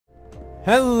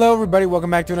Hello everybody,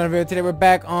 welcome back to another video. Today we're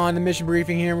back on the mission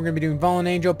briefing here. We're going to be doing Fallen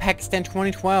Angel Pakistan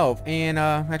 2012. And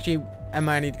actually, I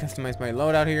might need to customize my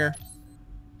loadout here.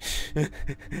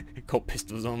 Colt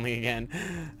pistols only again.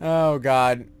 Oh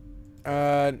god.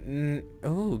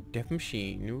 Oh, death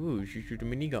machine. Ooh, shoot a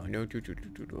minigun. No,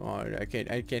 oh, I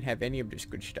can't have any of this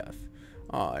good stuff.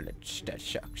 Oh, that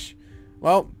sucks.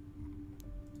 Well,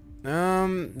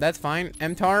 that's fine.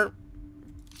 MTAR.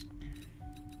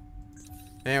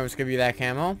 And let's give you that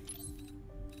camo.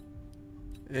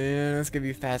 And let's give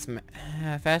you fast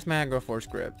mag or force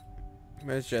grip.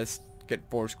 Let's just get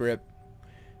force grip.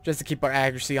 Just to keep our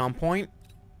accuracy on point.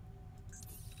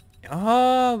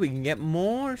 Oh, we can get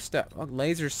more stuff. Oh,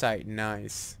 laser sight,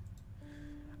 nice.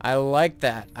 I like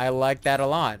that. I like that a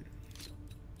lot.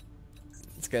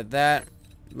 Let's get that.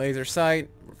 Laser sight,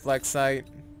 reflex sight,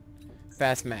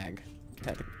 fast mag.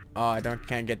 Oh, I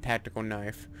can't get tactical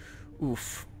knife.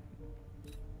 Oof.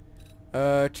 We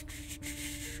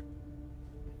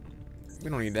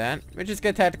don't need that. We just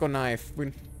get tactical knife.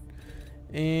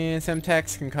 And some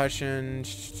text concussion.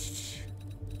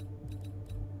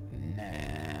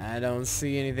 Nah, I don't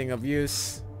see anything of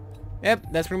use.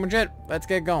 Yep, that's pretty much it. Let's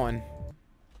get going.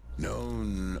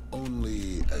 Known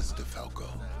only as DeFalco,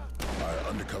 our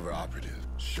undercover operative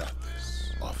shot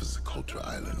this off of Socotra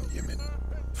Island, Yemen.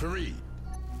 Fareed.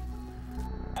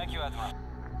 Thank you, Admiral.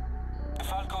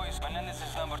 DeFalco is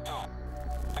Menendez's number 2.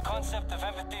 The concept of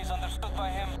empathy is understood by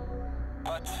him,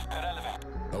 but irrelevant.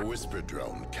 A whisper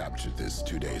drone captured this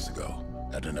 2 days ago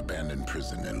at an abandoned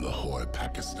prison in Lahore,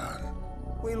 Pakistan.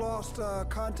 We lost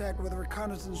contact with a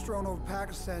reconnaissance drone over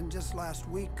Pakistan just last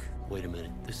week. Wait a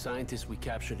minute. The scientists we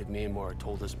captured at Myanmar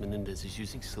told us Menendez is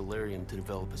using Solarium to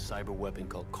develop a cyber weapon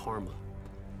called Karma.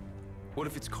 What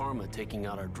if it's Karma taking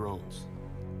out our drones?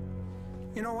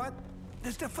 You know what?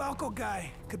 This DeFalco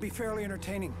guy could be fairly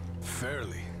entertaining.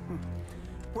 Fairly?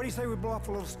 What do you say we blow off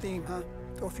a little steam, huh?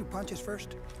 Go a few punches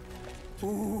first?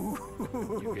 Ooh.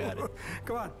 You got it.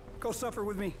 Come on, go suffer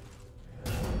with me.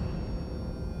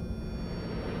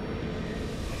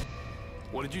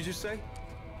 What did you just say?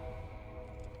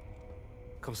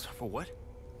 Come suffer what?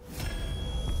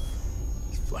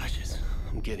 These flashes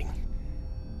I'm getting.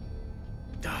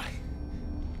 Die.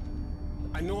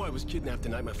 I know I was kidnapped the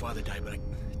night my father died, but I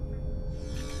could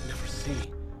never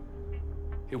see.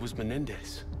 It was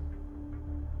Menendez.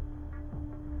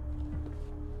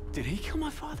 Did he kill my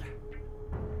father?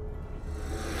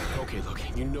 Okay, look,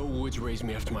 you know Woods raised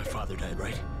me after my father died,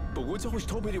 right? But Woods always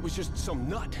told me it was just some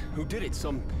nut who did it,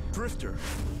 some drifter.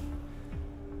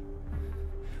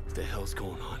 What the hell's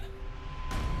going on?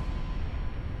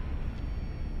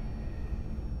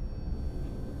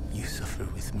 You suffer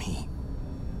with me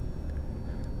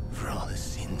for all the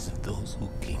sins of those who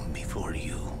came before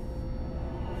you.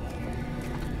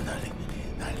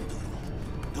 Dale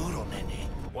duro, nene.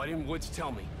 Why didn't Woods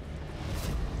tell me?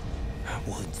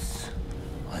 Woods,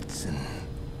 Hudson,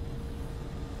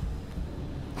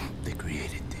 they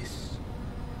created this.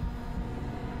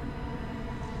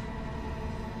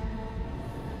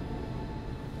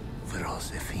 For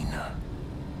Josefina.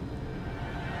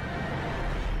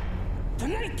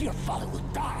 Tonight your father will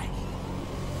die.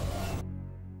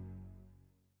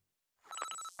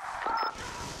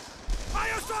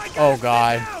 Oh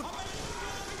god.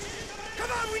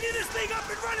 Come on, we need this thing up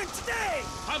and running today!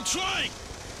 I'm trying!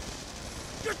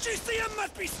 Your GCM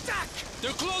must be stuck!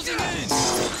 They're closing in!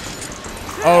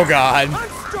 Oh god. I'm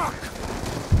stuck!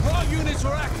 All units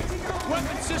are active.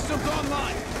 Weapon systems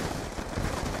online.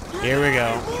 Here we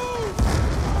go.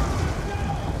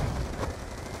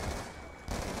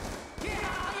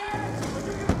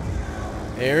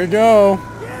 Here we go.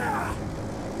 Yeah!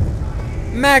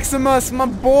 Maximus, my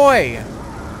boy.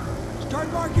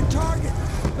 Start marking target.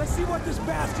 Let's see what this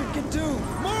bastard can do.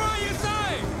 More on your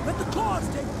side! Let the claws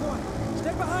take point.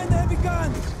 Stay behind the heavy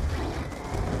guns.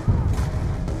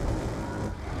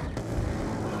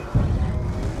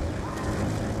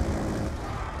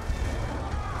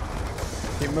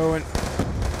 Keep moving.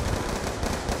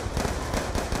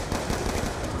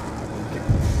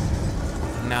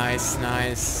 Nice,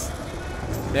 nice.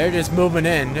 They're just moving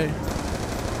in.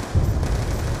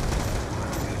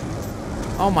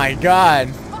 Oh my god.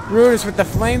 Rudis with the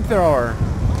flamethrower.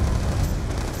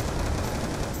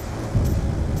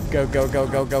 Go, go, go,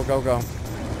 go, go, go, go.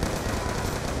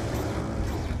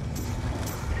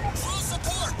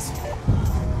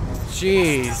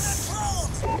 Jeez.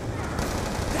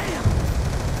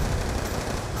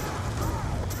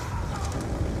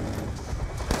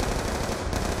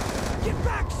 Get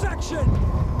back, section!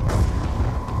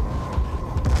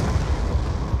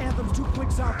 Anthem's 2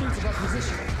 clicks southeast of our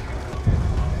position.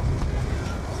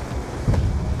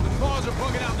 The claws are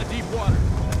bugging out in the deep water.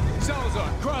 Salazar,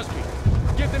 Crosby,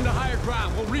 get them to higher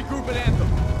ground. We'll regroup at Anthem.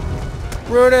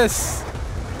 Brutus!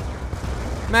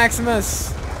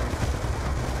 Maximus!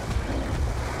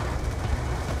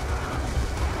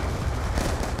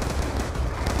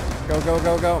 Go, go,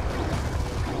 go, go.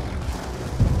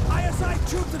 ISI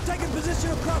troops are taking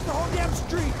position across the whole damn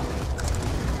street.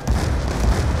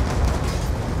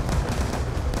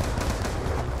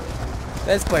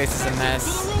 This place is a mess.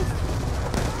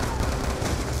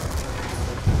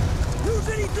 Use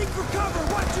anything for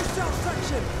cover. Watch yourself,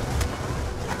 section.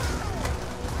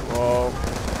 Whoa.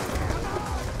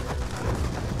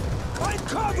 Find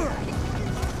cover.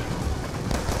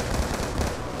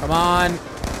 Come on.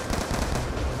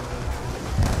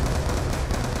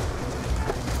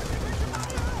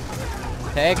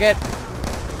 Take it.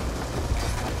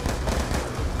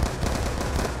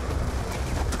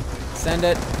 Send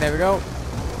it. There we go.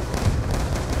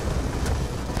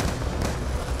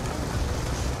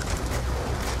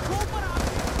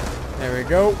 There we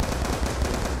go.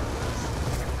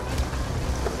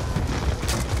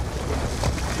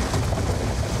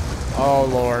 Oh,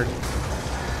 Lord.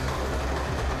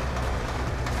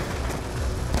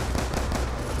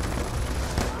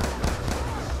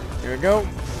 Here we go.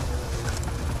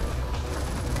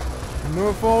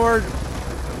 Move forward.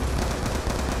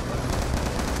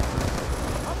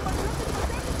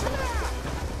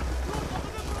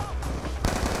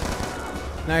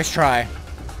 Nice try.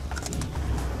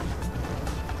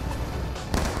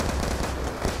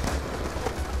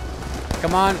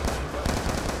 Come on.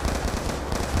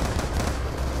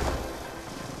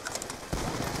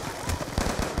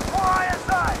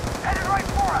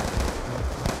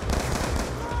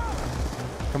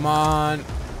 Come on.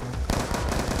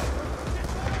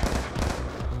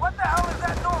 What the hell is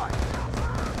that noise?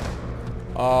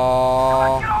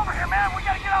 Oh. Get over here, man. We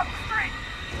gotta get off the street.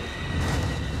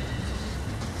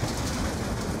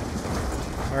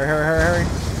 Hurry, hurry, hurry, hurry.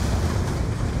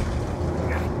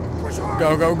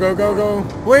 Go, go, go, go, go.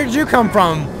 Where did you come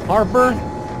from, Harper? 2,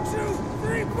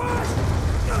 3, push.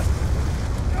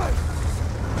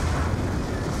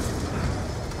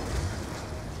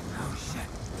 Oh shit.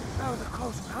 That was a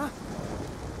close one, huh?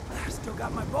 I still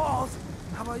got my balls.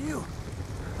 How about you?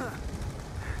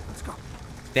 Let's go.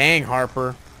 Dang,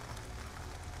 Harper.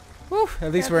 Whew,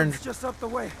 at least we're in, It's just up the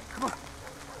way. Come on.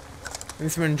 at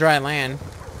least we're in dry land.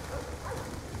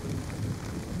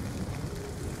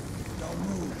 Don't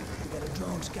move. We got a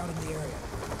drone scouting the area.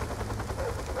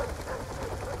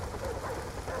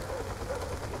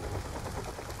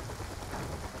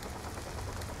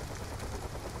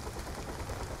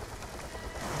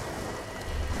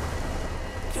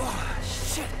 Oh,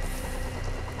 shit.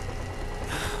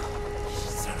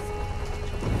 Son of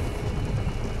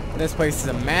This place is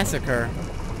a massacre.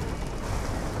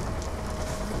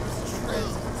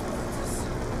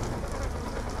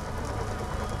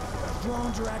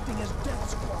 Drones are acting as death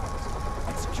squads,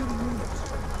 executing units.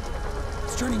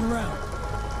 It's turning around.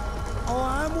 Oh,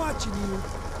 I'm watching you.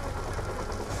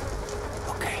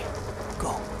 Okay,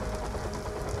 go.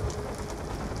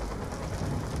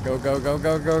 Go, go, go,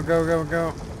 go, go, go, go,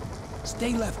 go.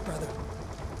 Stay left, brother.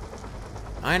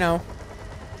 I know.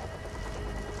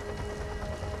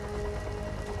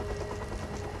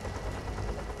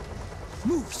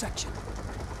 Move, section.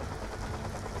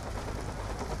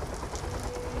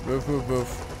 Move, move,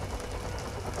 move.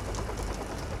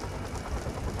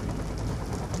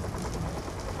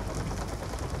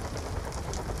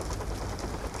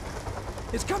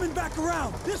 It's coming back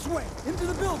around. This way, into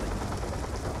the building.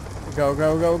 Go,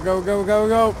 go, go, go, go, go,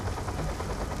 go.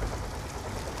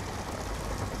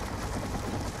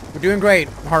 We're doing great,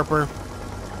 Harper.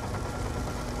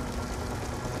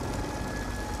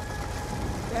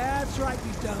 That's right,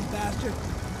 you dumb bastard.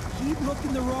 Keep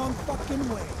looking the wrong fucking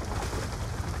way.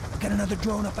 Got another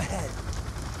drone up ahead.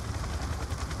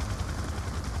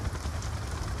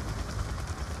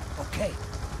 Okay,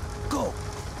 go.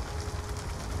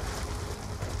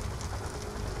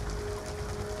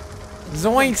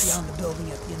 Zoinks! Beyond the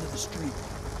building at the end of the street.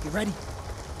 You ready?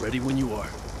 Ready when you are.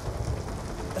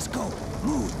 Let's go.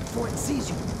 Move before it sees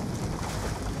you.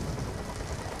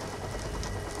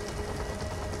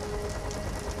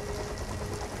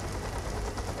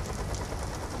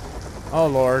 Oh,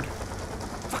 Lord.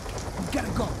 Fuck it. We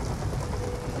gotta go.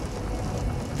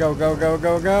 Go, go, go,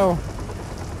 go, go.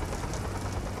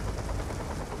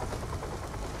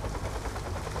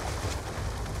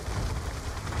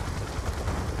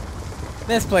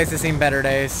 This place has seen better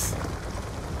days.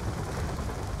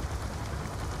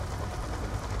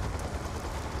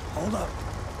 Hold up.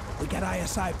 We got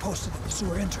ISI posted at the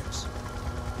sewer entrance.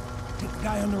 Take the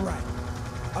guy on the right.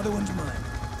 Other one's mine.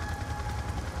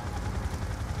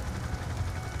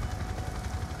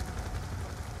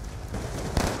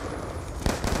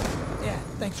 Yeah,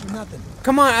 thanks for nothing.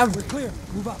 Come on, We're clear.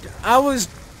 Move up. I was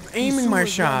aiming These my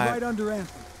sewers run shot. right under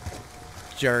Anthem.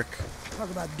 Jerk. Talk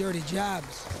about dirty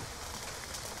jobs.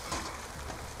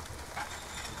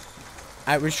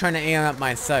 I was trying to aim up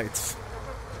my sights.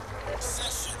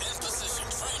 Section in position.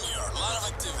 Train yard. A lot of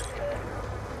activity.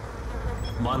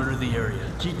 Monitor the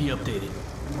area. Keep me updated.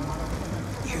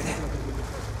 You hear that?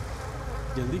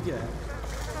 जल्दी क्या है?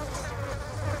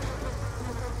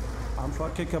 आमफार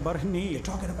की खबर नहीं है।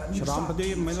 Talking about new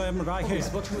शराबदी songs. Milam राय है। इस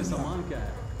वक्त में सामान क्या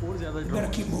है? और ज्यादा You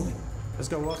better keep moving.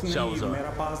 इसका वक्त नहीं Salazar,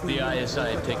 मेरा पास the नहीं। ISI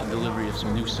have taken delivery of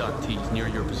some new SOC tees near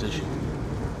your position.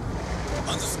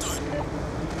 Understood.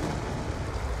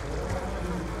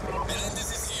 Menendez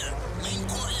is here. Main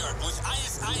courtyard with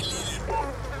ISI leader.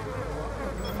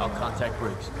 I'll contact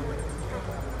Briggs.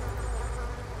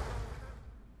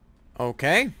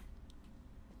 Okay.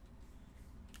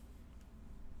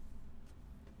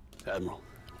 Admiral,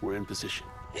 we're in position.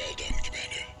 Well done,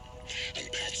 Commander. I'm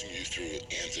patching you through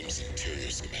Anthem's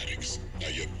interior schematics. Now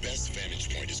your best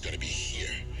vantage point is going to be here,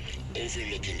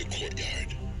 overlooking the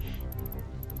courtyard.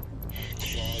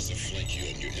 Claws will flank you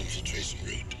on your infiltration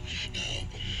route. Now,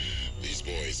 these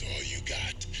boys are all you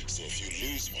got, so if you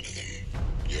lose one of them,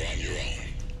 you're on your own.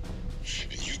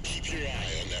 And you keep your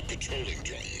eye on that patrolling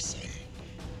drone, son.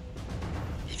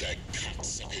 If that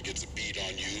cocksucker gets a bead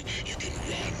on you, you can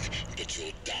run, but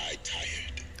you'll die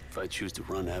tired. If I choose to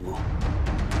run, Admiral,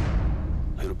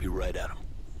 it'll be right at him.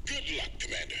 Good luck,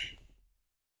 Commander.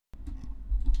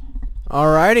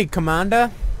 Alrighty,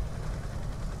 Commander.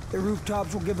 The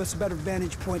rooftops will give us a better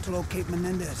vantage point to locate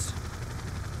Menendez.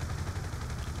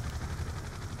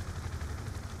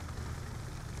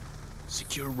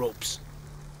 Secure ropes.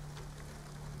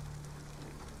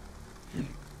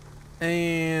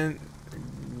 And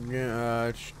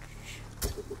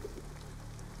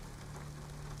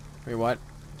wait, what?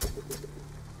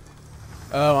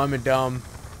 Oh, I'm a dumb.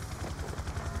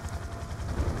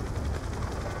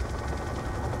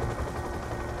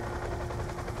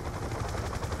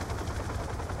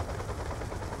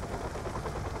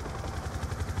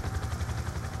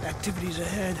 Activities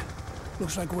ahead.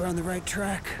 Looks like we're on the right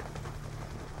track.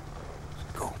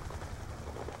 Let's go.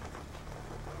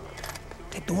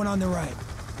 Take the one on the right.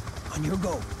 On your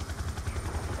go.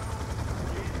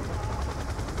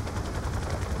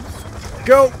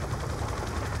 Go!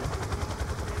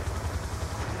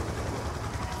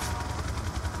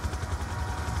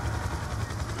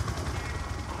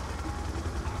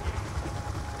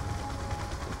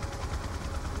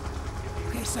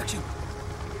 Okay, section.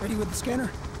 Ready with the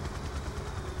scanner?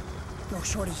 No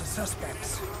shortage of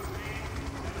suspects.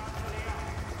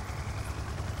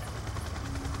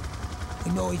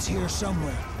 We know he's here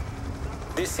somewhere.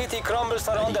 The city crumbles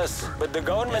around us, but the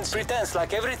government pretends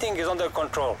like everything is under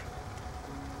control.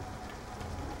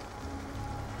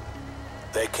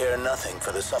 They care nothing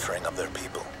for the suffering of their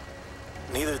people.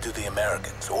 Neither do the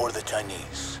Americans or the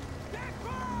Chinese.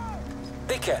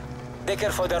 They care. They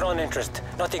care for their own interest,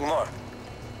 nothing more.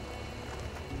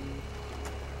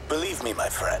 Believe me, my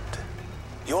friend,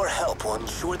 your help will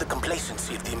ensure the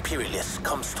complacency of the Imperialists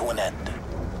comes to an end.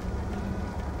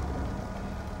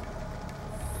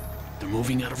 They're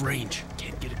moving out of range.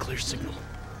 Can't get a clear signal.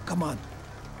 Come on.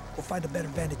 We'll find a better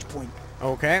vantage point.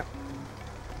 Okay.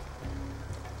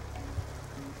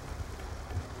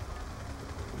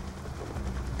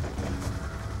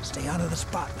 Stay out of the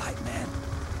spotlight, man.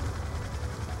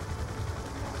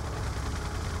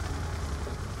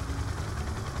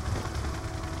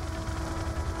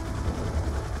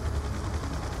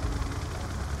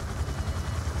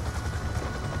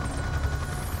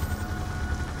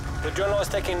 The drone was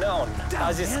taken down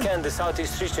as it man. scanned the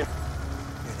southeast region.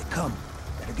 Here they come.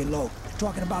 Better get low. They're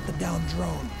talking about the down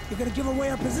drone. You're gonna give away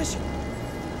our position.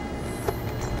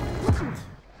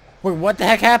 Wait, what the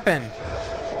heck happened?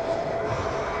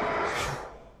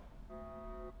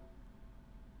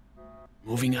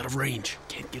 Moving out of range.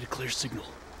 Can't get a clear signal.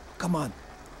 Come on.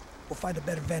 We'll find a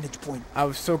better vantage point. I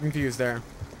was so confused there.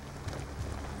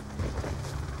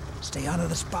 Stay out of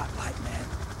the spotlight, man.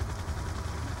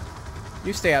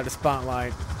 You stay out of the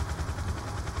spotlight.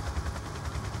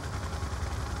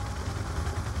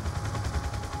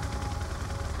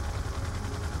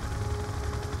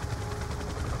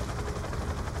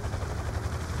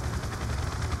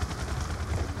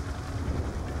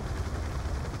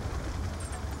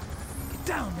 Get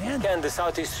down, man. Scanned the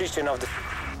southeast region of the...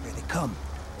 Here they come.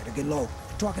 Better get low.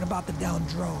 They're talking about the down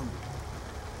drone.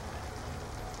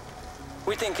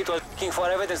 We think it was looking for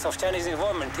evidence of Chinese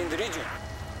involvement in the region.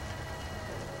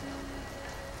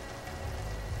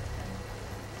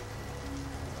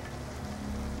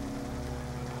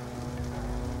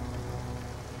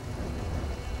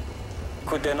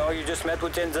 Could they know you just met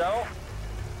with Zhao?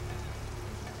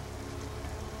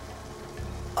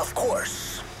 Of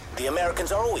course. The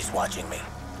Americans are always watching me.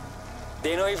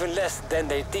 They know even less than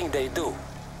they think they do.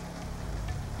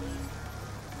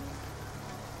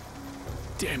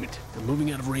 Damn it, they're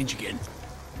moving out of range again.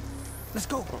 Let's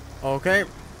go. Okay.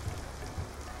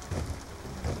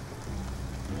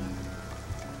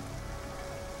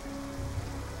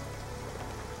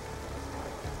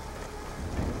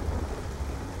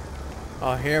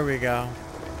 Oh, here we go.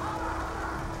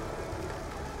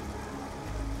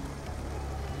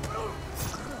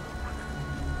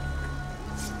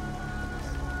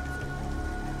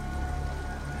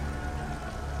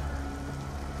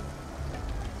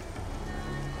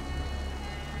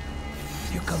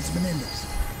 Here comes Menendez.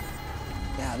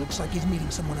 Yeah, looks like he's meeting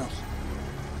someone else.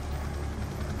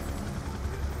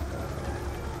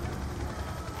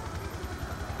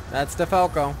 That's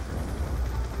DeFalco.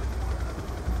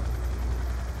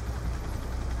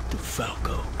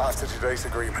 DeFalco. After today's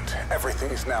agreement,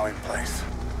 everything is now in place.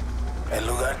 El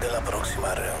lugar de la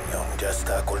próxima reunión ya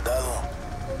está acordado.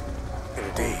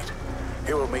 Indeed.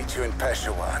 He will meet you in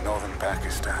Peshawar, northern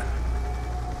Pakistan.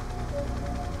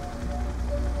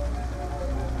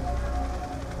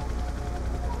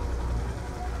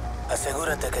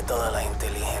 Asegúrate que toda la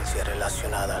inteligencia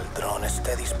relacionada al dron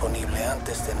esté disponible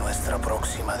antes de nuestra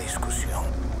próxima discusión.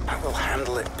 I will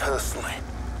handle it personally.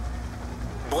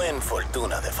 Buen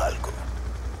fortuna, DeFalco.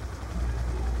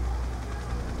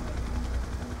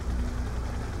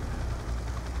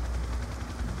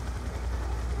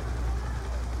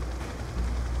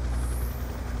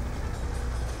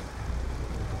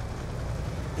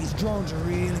 These drones are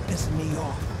really pissing me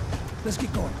off. Let's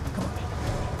get going. Come on.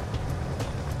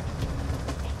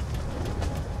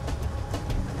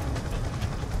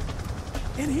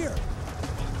 In here.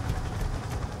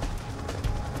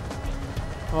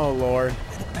 Oh, Lord.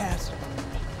 Let it pass.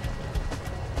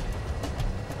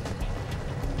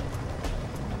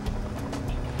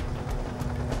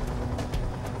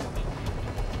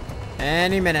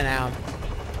 Any minute now.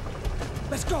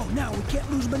 Let's go now. We can't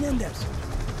lose Menendez.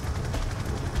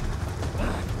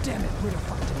 Ah, damn it. Where the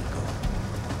fuck did he go?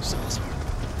 Salazar,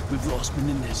 we've lost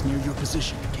Menendez near your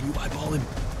position. Can you eyeball him?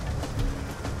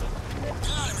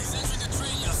 Got him. He's entering the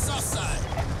train on south side.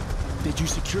 Did you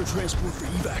secure transport for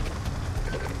evac?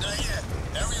 Not yet.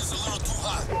 Area's a little too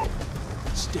hot.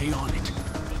 Stay on it.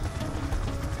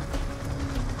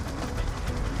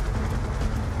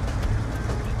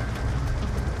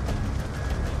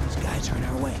 These guys are in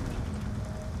our way.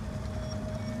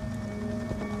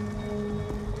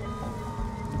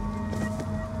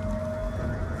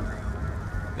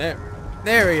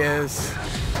 There he is.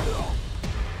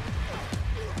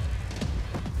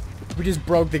 We just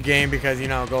broke the game because, you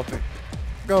know,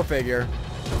 go figure.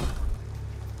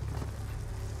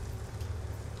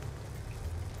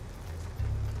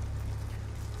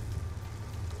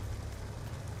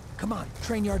 Come on,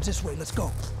 train yards this way. Let's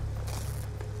go.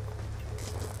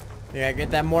 We gotta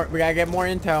get that more. We gotta get more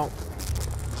intel.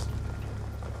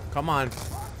 Come on.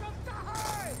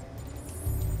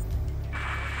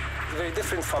 Very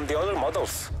different from the other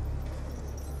models.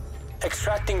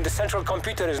 Extracting the central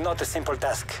computer is not a simple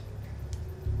task.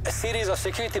 A series of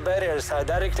security barriers are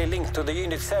directly linked to the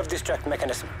unit's self-destruct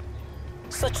mechanism.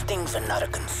 Such things are not a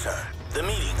concern. The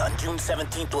meeting on June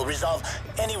 17th will resolve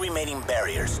any remaining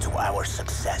barriers to our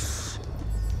success.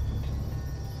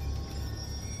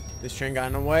 This train got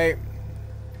in the way.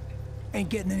 Ain't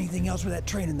getting anything else with that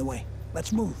train in the way.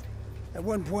 Let's move. At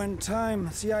one point in time,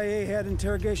 CIA had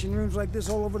interrogation rooms like this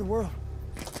all over the world.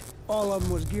 All of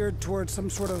them was geared towards some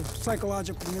sort of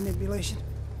psychological manipulation.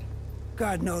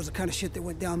 God knows the kind of shit that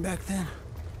went down back then.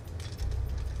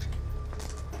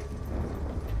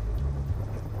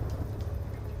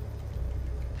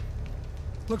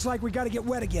 Looks like we gotta get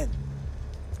wet again.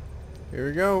 Here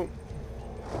we go.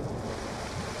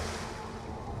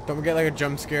 Don't we get like a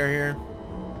jump scare here?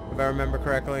 If I remember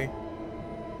correctly.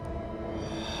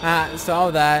 Ah,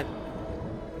 saw that.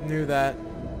 Knew that.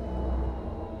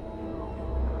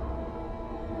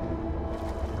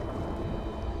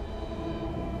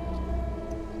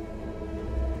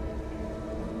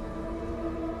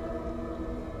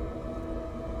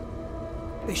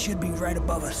 They should be right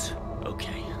above us.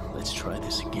 Okay, let's try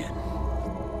this again.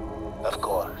 Of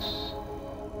course.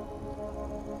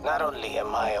 Not only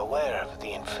am I aware of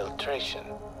the infiltration,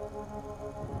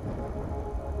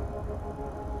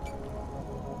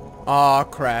 Aw,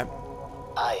 crap.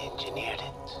 I engineered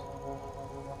it.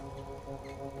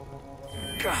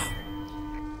 God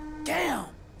damn!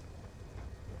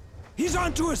 He's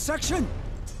onto a section!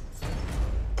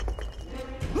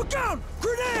 Look out!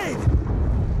 Grenade!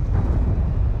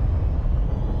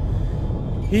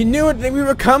 He knew it that we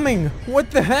were coming. What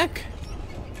the heck?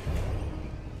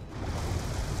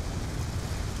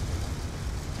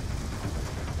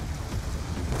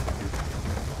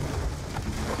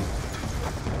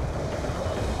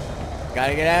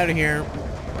 Gotta get out of here.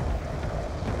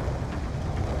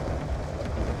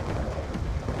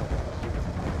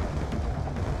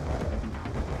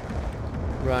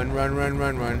 Run, run, run,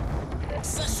 run, run.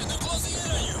 Section, they're closing in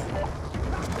on you.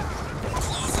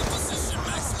 Close in position.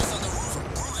 Maximus on the roof and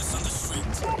Brutus on the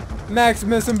street.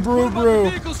 Maximus and Brew Brew.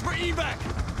 Vehicles for evac.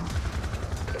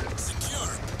 Secure.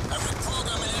 I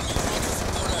reprogram an enemy drone to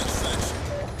support our extraction.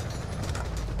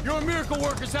 You're a miracle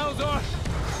worker, Salazar.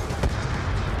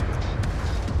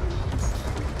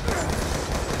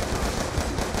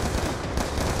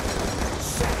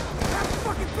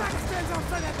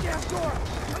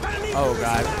 Oh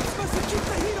god.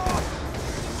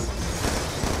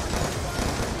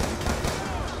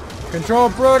 Control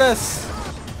Brutus.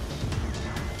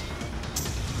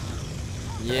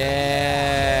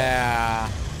 Yeah.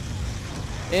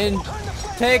 And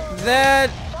take that.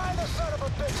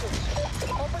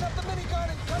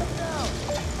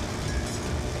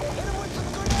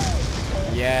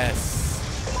 Yes.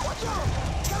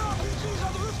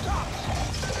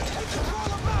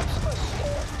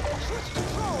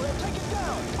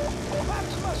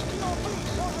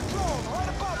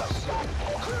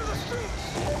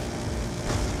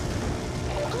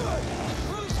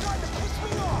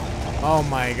 Oh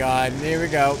my god, here we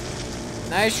go.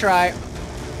 Nice try.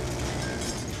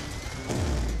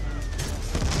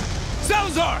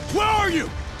 Salazar, where are you?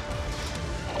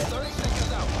 30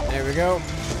 seconds out. There we go.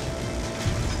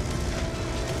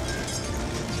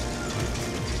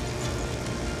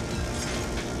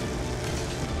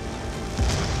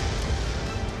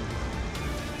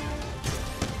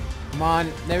 Come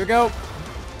on, there we go.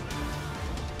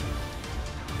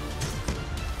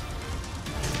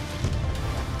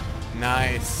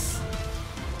 Nice.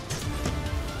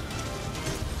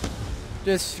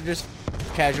 Just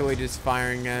casually just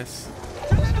firing us.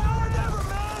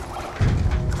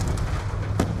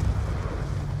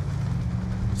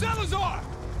 Salazar!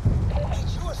 Ain't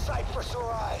you a sight for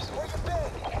sore eyes? Where you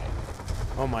been?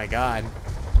 Oh my god.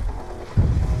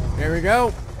 There we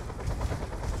go.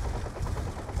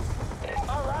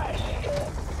 All right.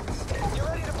 You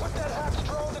ready to put that hacked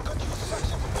drone to good use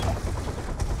section?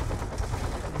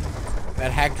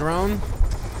 That hack drone.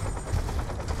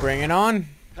 Bring it on.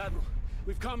 Admiral,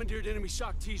 we've commandeered enemy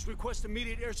shock T's. Request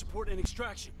immediate air support and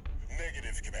extraction.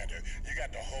 Negative, Commander. You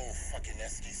got the whole fucking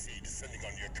SDC descending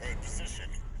on your current position.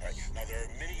 Right. Now, there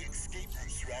are many escape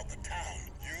routes throughout the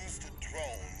town. Use the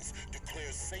drones to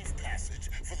clear safe passage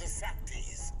for the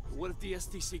SOCTs. What if the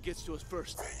SDC gets to us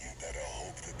first? Well, you better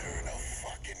hope that they're in a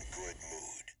fucking good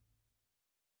mood.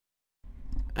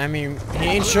 I mean, he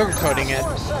ain't sugarcoating it.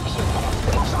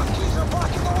 SOCTs are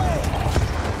blocking the way.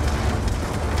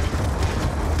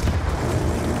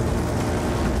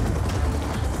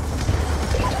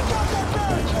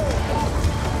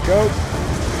 Go.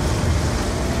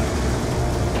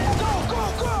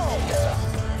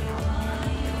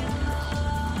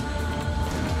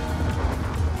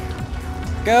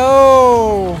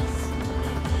 Go!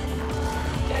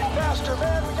 Faster,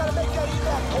 man. We gotta make that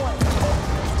evac point.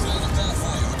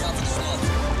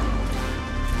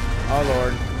 Oh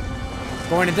lord.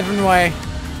 Going a different way.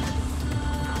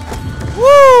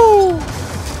 Woo!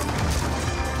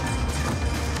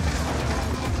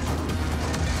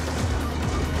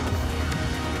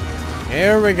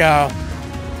 Here we go.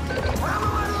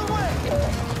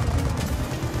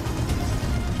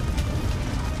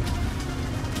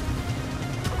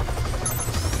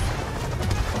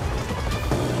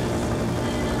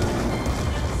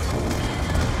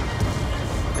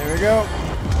 There we go.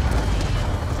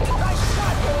 Nice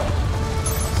shot.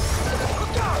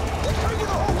 Look out. They're bringing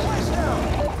the whole place down.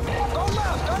 Go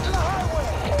left onto the highway.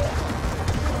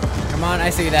 Come on, I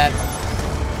see that.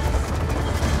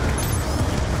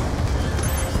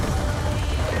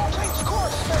 Change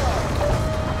course now.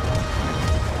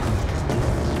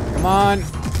 Come on.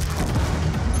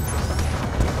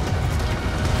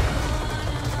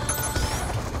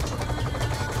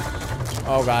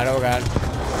 Oh god, oh god.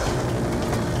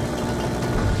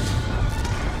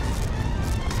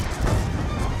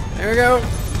 There we go.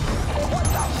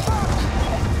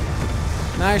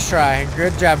 Nice try.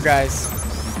 Good job, guys.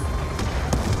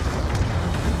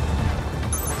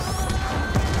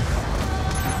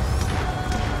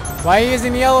 Why are you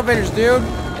using the elevators, dude?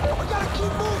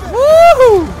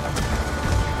 Woohoo!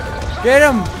 Get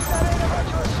him!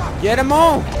 Get him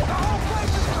all!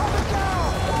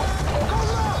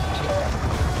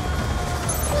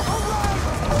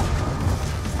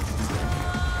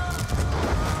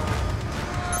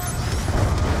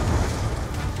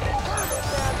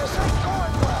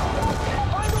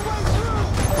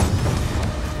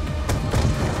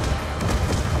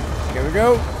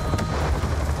 go.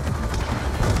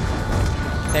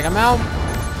 Take him out.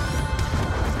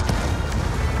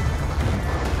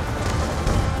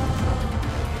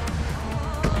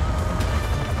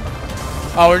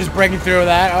 Oh, we're just breaking through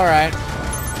that? Alright.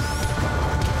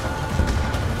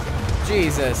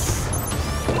 Jesus.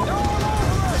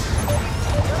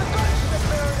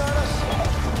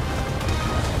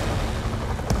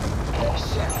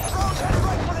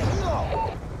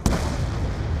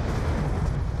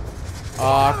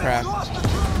 Oh crap.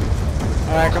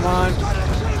 Alright, come on.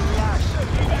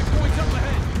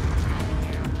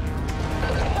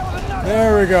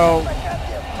 There we go.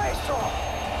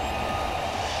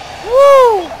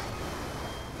 Woo!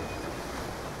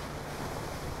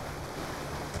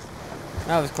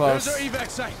 That was close. There's our evac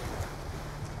site.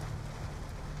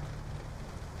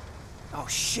 Oh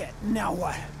shit, now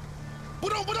what?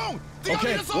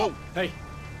 Okay, whoa, hey,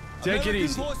 take it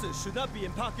easy. Forces should not be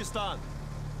in Pakistan.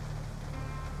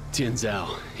 Tian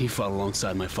Zhao, he fought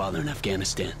alongside my father in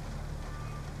Afghanistan.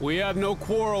 We have no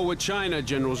quarrel with China,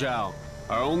 General Zhao.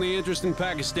 Our only interest in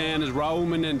Pakistan is Raul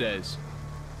Menendez.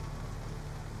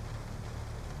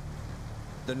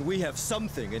 Then we have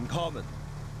something in common.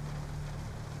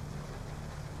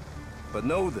 But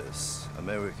know this,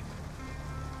 American.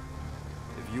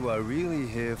 If you are really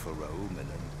here for Raul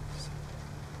Menendez,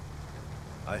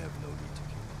 I have no need to kill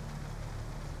you.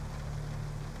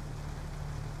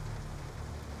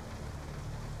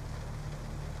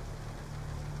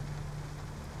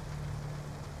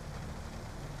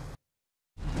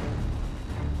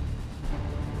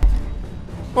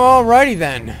 Alrighty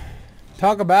then.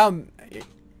 Talk about...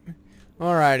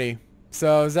 Alrighty.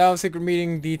 So, Zhao's secret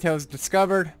meeting details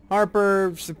discovered.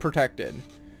 Harper's protected.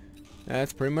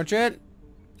 That's pretty much it.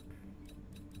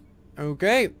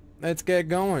 Okay. Let's get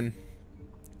going.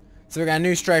 So we got a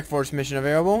new Strike Force mission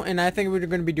available. And I think we're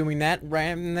going to be doing that right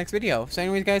in the next video. So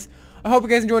anyways guys, I hope you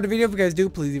guys enjoyed the video. If you guys do,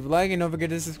 please leave a like. And don't forget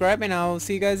to subscribe. And I'll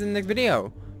see you guys in the next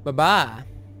video. Bye-bye.